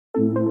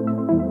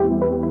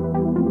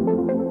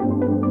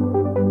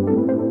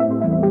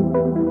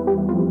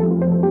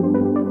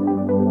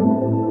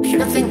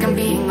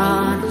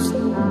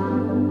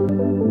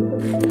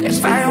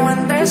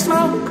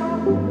broke.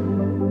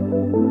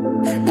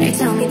 They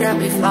tell me that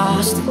we've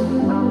lost it.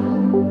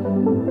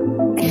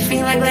 You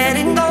feel like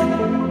letting go.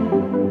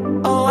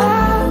 Oh,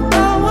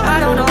 I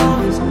don't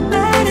always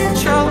let it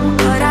show,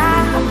 but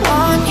I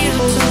want you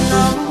to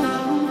know.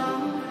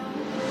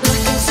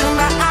 Look into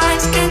my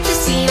eyes, can't you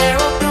see they're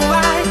open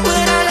wide?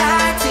 Would I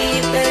lie to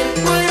you,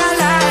 baby? Would I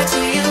lie to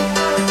you?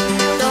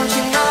 Don't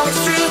you know it's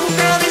true,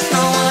 girl, there's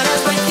no one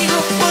else but you.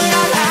 Would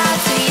I lie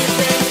to you,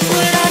 baby?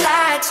 Would I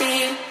lie to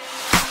you?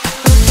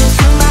 Look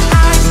into my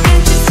eyes,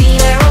 can't you see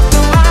they're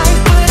open wide?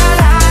 Would I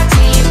lie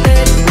to you,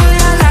 baby? Would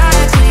I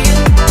lie to you?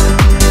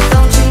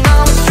 Don't you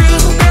know it's true,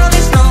 girl,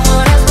 there's no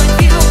one else but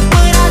you.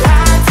 Would I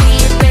lie to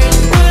you, baby?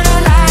 Would I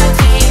lie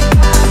to you?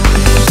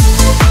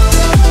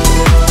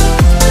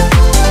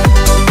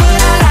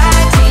 Would I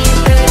lie to you,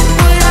 baby?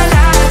 Would I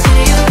lie to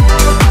you?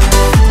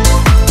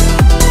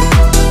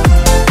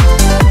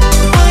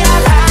 Would I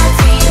lie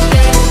to you,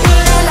 baby?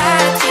 Would I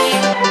lie to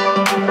you?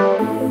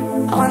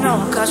 Oh, I know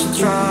I caused you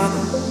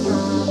trouble.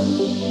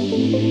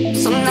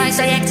 Some nights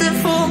I act a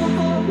fool,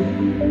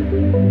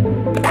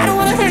 but I don't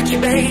wanna hurt you,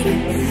 baby,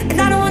 and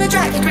I don't wanna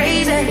drive you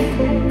crazy.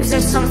 Is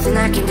there something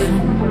I can do?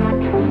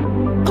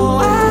 Oh,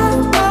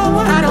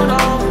 I don't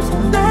know,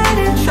 let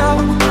it show,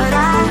 but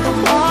I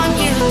want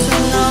you to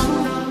know.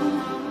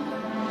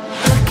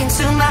 Look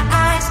into my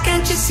eyes,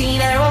 can't you see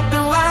they're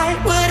open wide?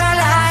 Would I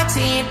lie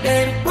to you,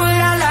 baby? Would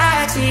I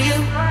lie to you?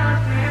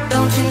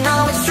 Don't you know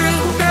it's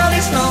true, girl,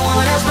 there's no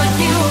one else but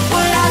you.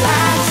 Would I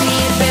lie to you?